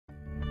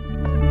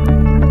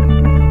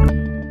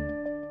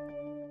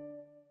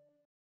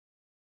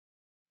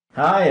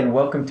Hi, and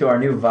welcome to our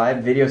new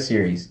Vibe video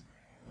series.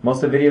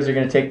 Most of the videos are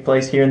going to take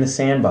place here in the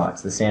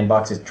Sandbox. The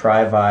Sandbox is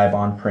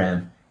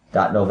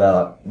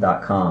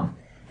tryvibeonprem.novell.com.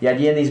 The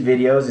idea in these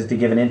videos is to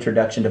give an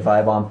introduction to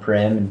Vibe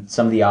OnPrem and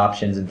some of the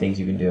options and things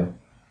you can do.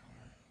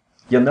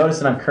 You'll notice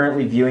that I'm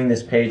currently viewing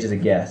this page as a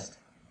guest.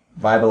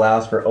 Vibe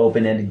allows for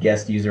open-ended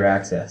guest user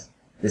access.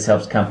 This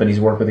helps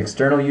companies work with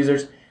external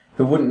users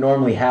who wouldn't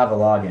normally have a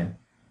login.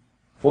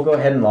 We'll go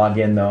ahead and log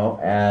in though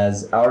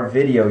as our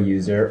video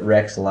user,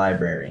 Rex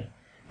Library.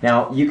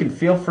 Now, you can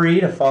feel free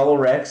to follow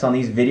Rex on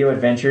these video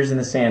adventures in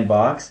the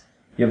Sandbox.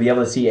 You'll be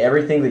able to see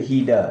everything that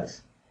he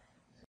does.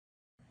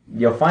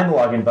 You'll find the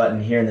login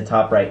button here in the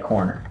top right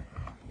corner.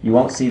 You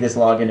won't see this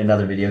login in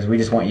other videos. We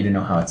just want you to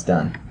know how it's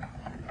done.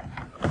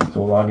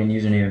 So we'll log in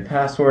username and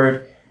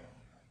password.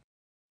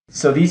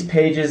 So these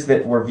pages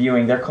that we're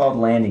viewing, they're called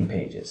landing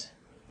pages.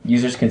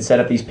 Users can set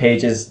up these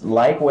pages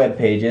like web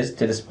pages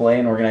to display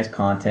and organize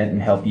content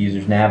and help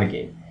users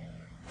navigate.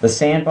 The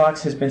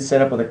Sandbox has been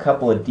set up with a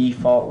couple of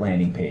default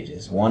landing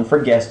pages. One for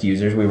guest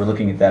users, we were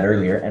looking at that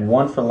earlier, and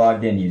one for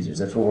logged in users.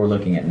 That's what we're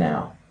looking at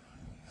now.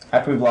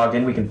 After we've logged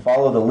in, we can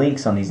follow the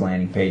links on these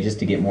landing pages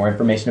to get more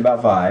information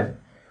about Vibe,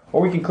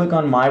 or we can click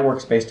on My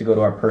Workspace to go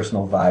to our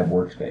personal Vibe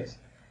workspace.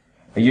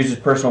 A user's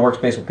personal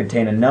workspace will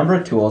contain a number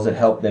of tools that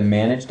help them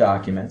manage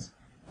documents,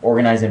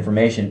 organize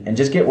information, and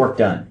just get work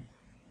done.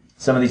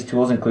 Some of these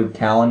tools include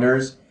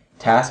calendars,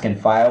 task and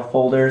file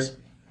folders,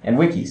 and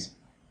wikis.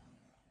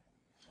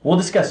 We'll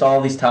discuss all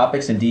of these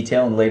topics in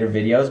detail in later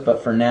videos,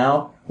 but for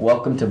now,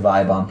 welcome to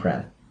Vibe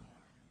OnPrem.